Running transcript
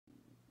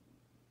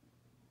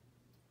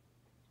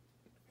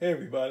Hey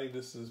everybody,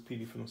 this is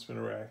Petey from the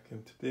Spinner Rack,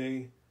 and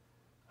today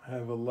I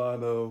have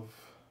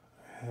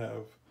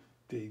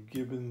Dave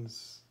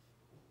Gibbons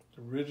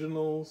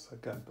originals. I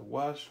got the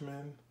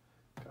Watchmen,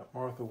 got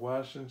Martha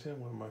Washington,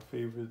 one of my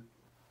favorite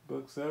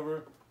books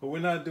ever, but we're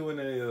not doing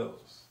any of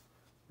those.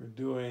 We're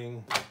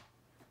doing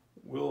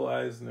Will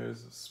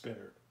Eisner's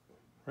Spinner,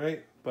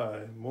 right?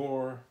 By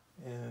Moore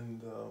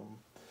and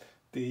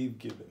Dave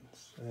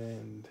Gibbons.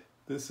 And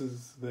this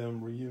is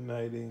them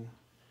reuniting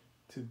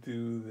to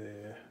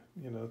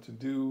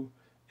do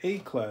a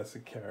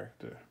classic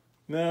character.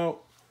 Now,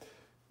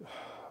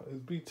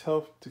 it'd be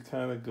tough to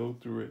kind of go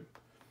through it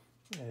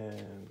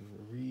and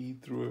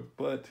read through it,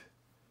 but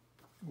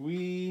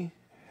we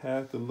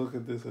have to look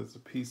at this as a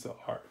piece of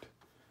art.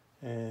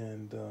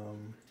 And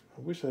I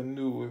wish I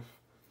knew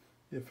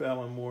if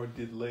Alan Moore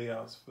did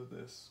layouts for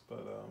this,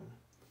 but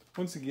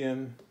once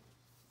again,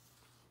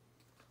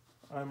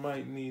 I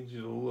might need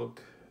you to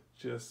look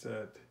just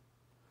at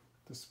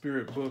the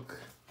Spirit book.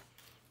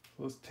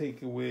 Let's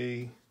take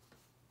away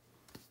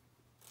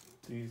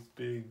these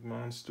big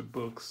monster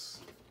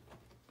books.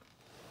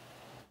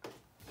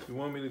 If you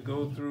want me to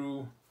go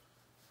through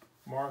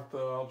Martha,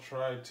 I'll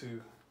try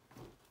to.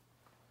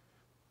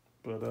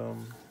 But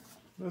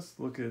let's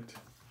look at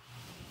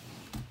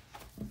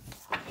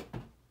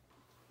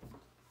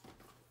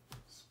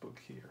this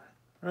book here,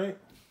 right?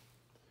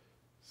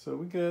 So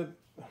we got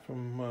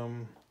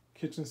from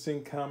Kitchen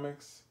Sink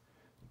Comics.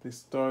 They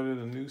started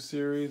a new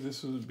series.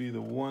 This would be the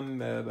one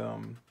that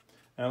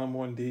Alan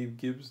Moore and Dave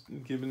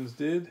Gibbons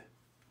did,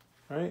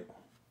 right?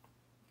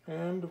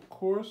 And of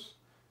course,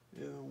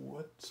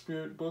 what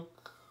Spirit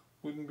book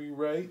wouldn't be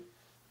right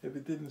if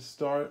it didn't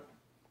start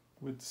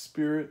with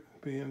Spirit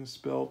being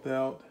spelled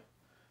out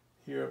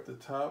here up the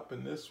top?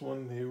 And this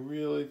one, they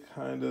really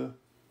kind of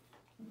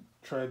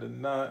try to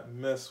not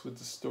mess with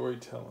the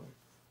storytelling,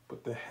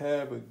 but to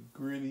have a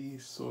gritty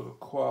sort of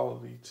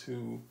quality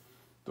to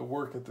the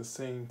work at the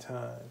same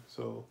time.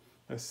 So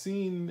I've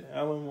seen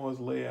Alan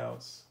Moore's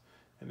layouts,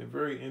 and they're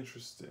very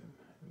interesting.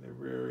 And they're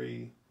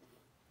very,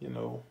 I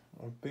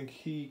think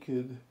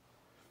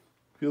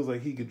feels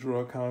like he could draw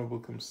a comic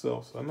book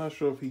himself. So I'm not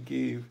sure if he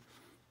gave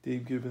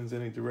Dave Gibbons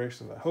any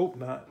directions. I hope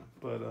not,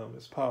 but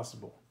it's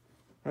possible,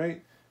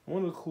 right?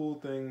 One of the cool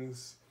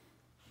things,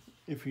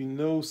 if you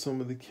know some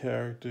of the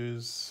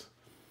characters,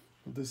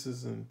 this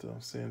isn't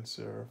sans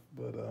serif,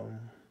 but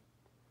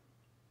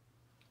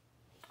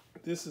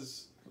this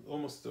is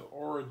almost an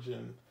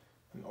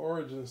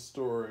origin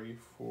story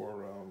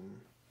for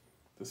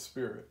the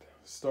Spirit,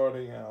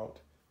 starting out.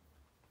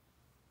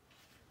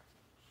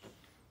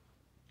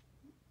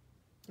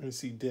 You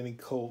see Denny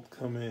Colt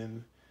come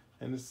in,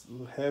 and it's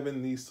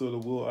having these sort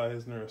of Will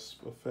Eisner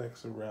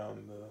effects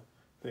around the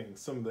thing.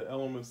 Some of the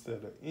elements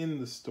that are in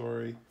the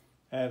story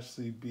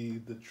actually be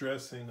the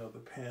dressing of the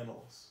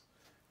panels,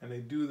 and they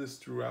do this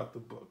throughout the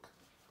book.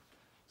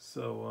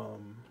 So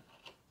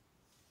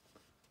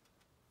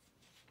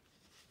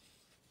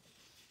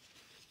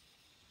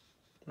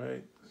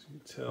right, as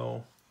you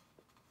tell,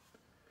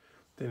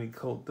 Denny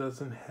Colt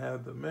doesn't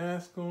have the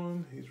mask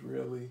on. He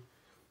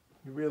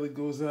really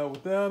goes out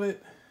without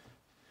it.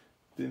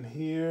 Then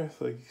here, it's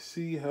like you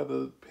see how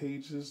the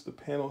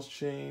panels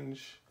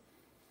change.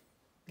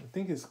 I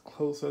think it's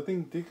close. I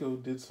think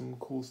Dicko did some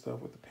cool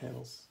stuff with the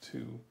panels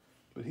too,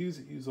 but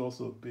he's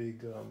also a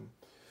big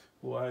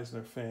Will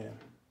Eisner fan.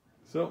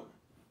 So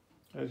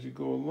as you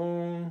go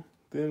along,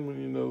 then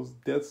when you know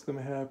death's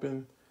gonna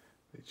happen,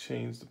 they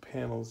change the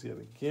panels yet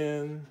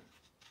again.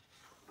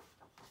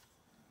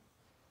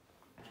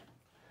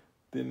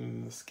 Then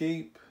an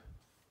escape.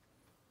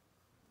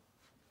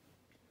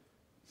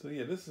 So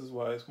yeah, this is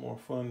why it's more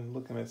fun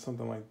looking at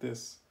something like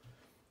this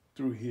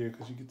through here,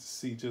 because you get to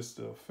see just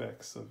the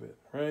effects of it,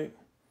 right?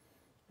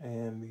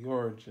 And the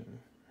origin.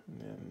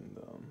 And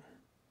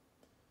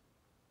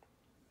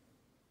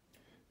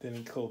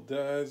Denny Colt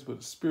dies, but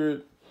the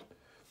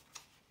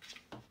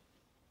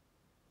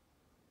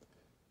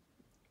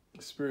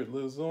Spirit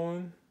lives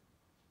on.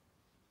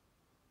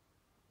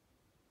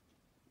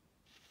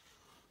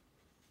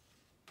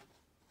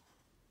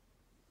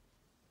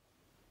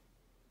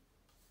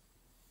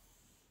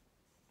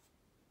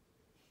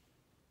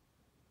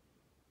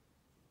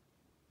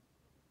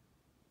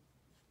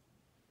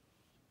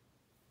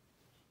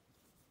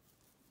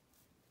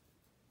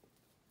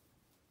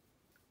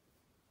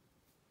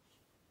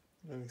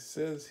 And he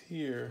says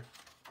here,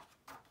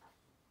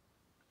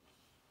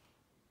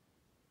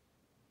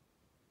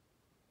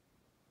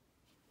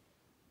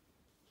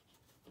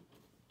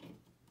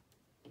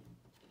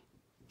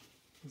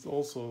 it's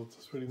also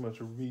pretty much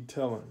a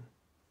retelling.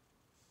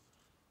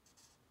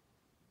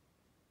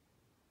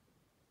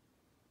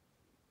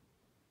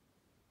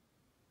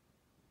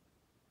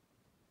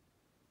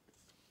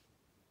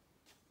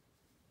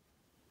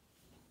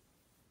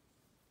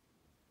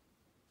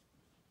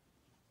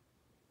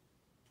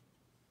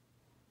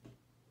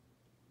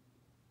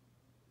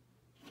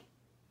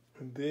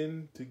 And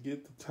then to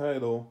get the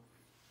title,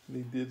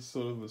 they did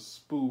sort of a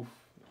spoof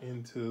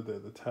into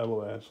the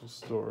title of the actual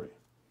story.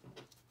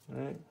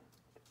 All right?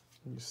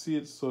 You see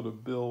it sort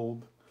of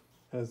build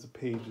as the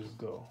pages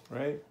go,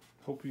 right?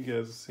 Hope you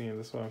guys are seeing.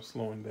 That's why I'm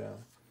slowing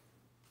down.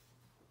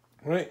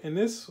 Right, and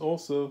this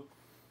also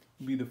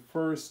be the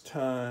first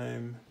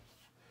time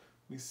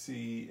we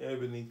see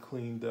Ebony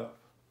cleaned up.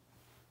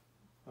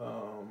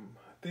 I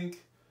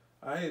think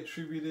I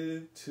attributed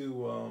it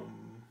to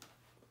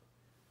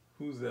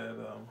who's that?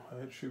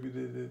 I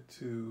attributed it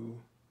to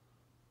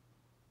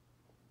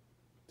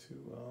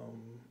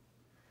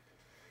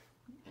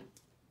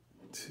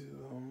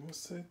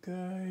what's that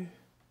guy?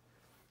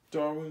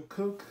 Darwin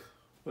Cook,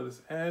 but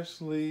it's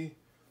actually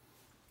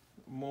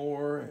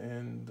Moore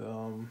and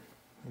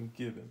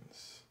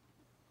Gibbons,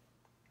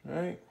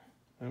 right?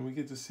 And we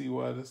get to see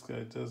why this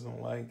guy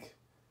doesn't like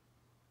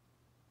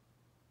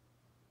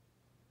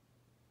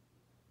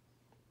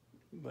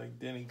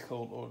Denny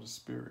Colt or the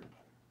Spirit,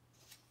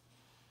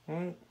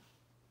 right?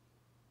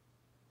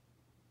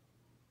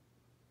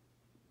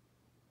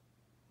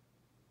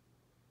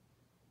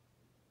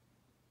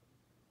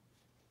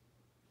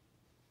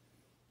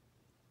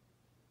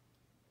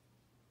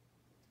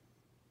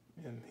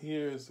 And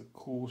here's a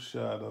cool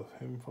shot of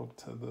him from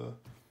the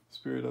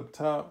Spirit up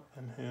top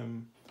and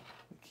him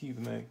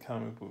keeping that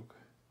comic book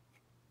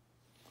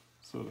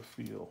sort of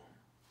feel.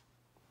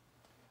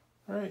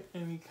 All right,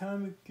 and he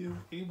kind of is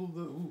able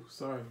to,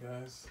 sorry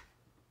guys,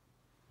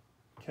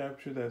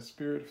 capture that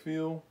Spirit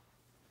feel.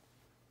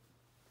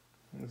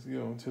 Let's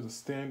go into the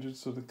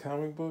standards of the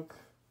comic book.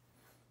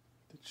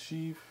 The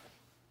Chief.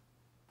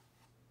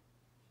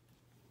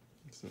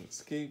 It's an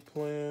escape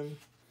plan,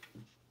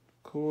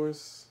 of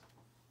course.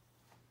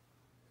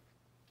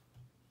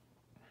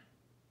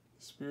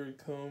 The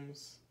Spirit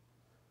comes.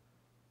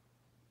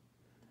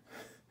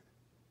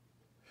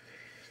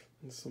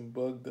 There's some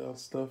bugged out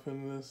stuff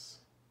in this.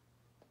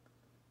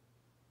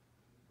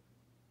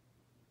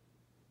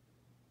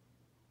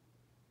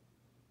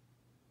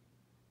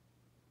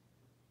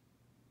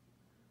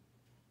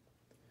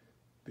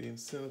 Being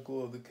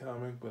cynical of the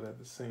comic, but at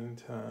the same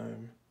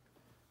time,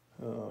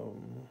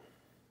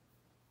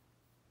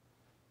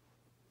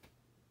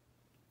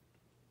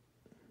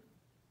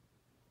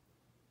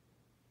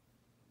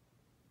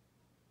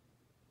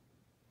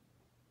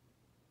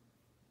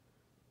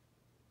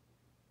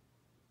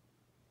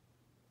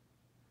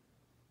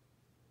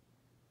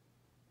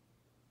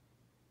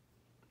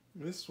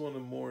 this is one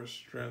of Moore's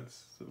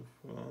strengths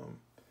of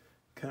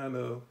kind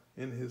of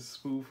in his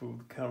spoof of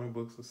the comic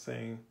books of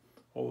saying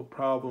all the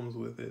problems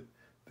with it,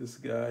 this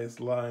guy is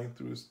lying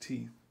through his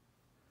teeth,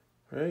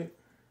 right?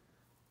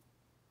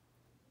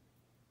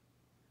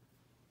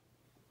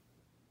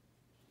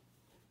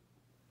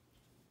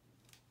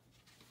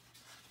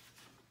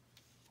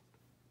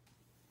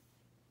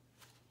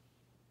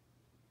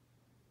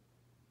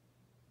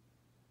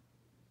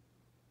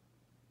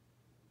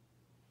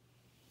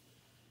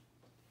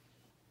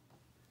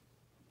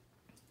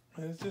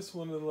 And it's just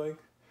one of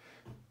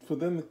for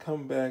them to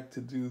come back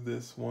to do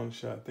this one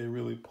shot, they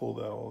really pulled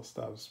out all the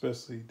stops,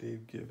 especially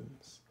Dave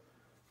Gibbons,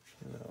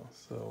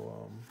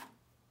 so,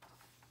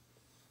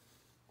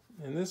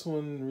 and this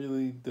one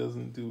really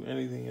doesn't do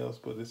anything else,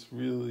 but it's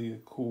really a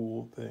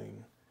cool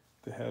thing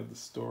to have the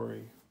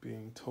story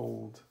being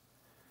told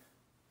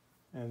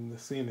and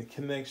seeing the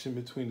connection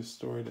between the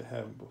story that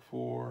happened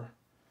before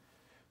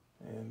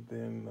and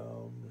then,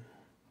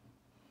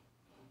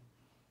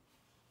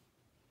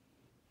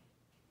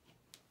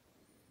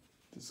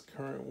 this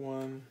current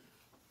one,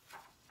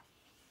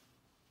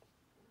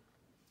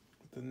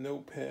 with the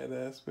notepad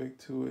aspect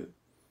to it.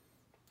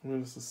 I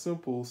mean, it's a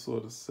simple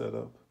sort of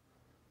setup.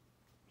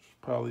 It's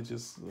probably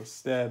just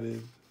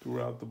statted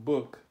throughout the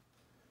book,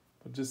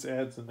 but just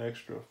adds an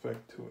extra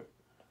effect to it.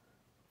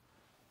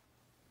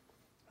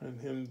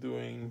 And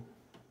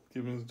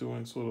Gibbons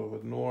doing sort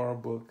of a noir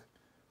book,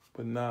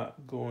 but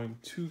not going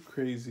too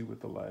crazy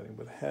with the lighting,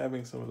 but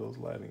having some of those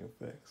lighting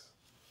effects.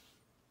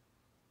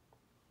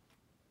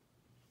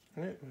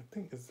 All right, I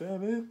think, is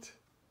that it?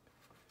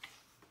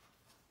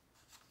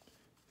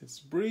 It's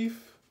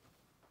brief.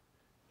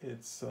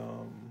 It's,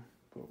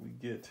 but we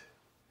get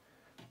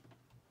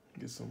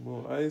some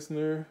Will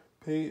Eisner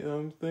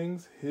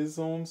things, his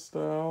own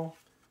style,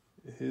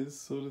 his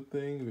sort of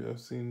thing. I've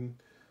seen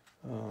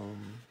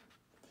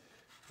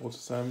Walter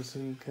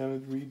Simonson kind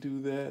of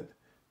redo that.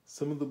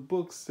 Some of the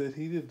books that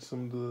he did,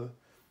 some of the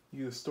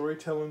either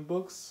storytelling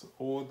books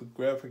or the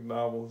graphic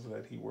novels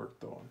that he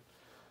worked on.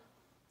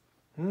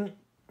 All right.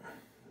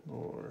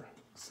 Or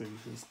say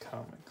his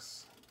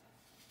comics.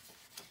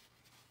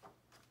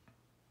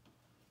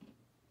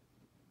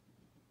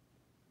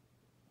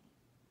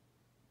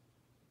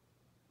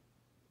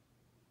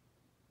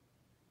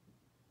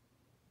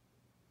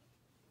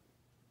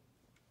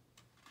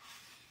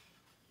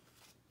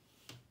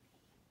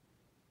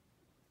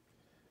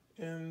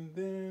 And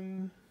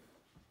then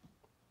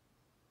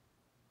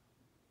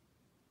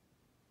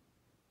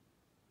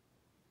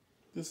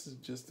this is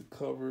just the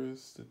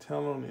covers. The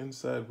town on the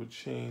inside would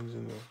change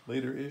in the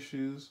later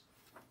issues.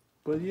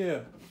 But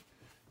yeah,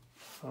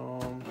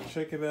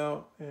 check it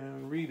out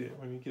and read it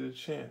when you get a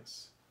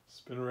chance.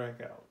 Spin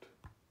Rack out.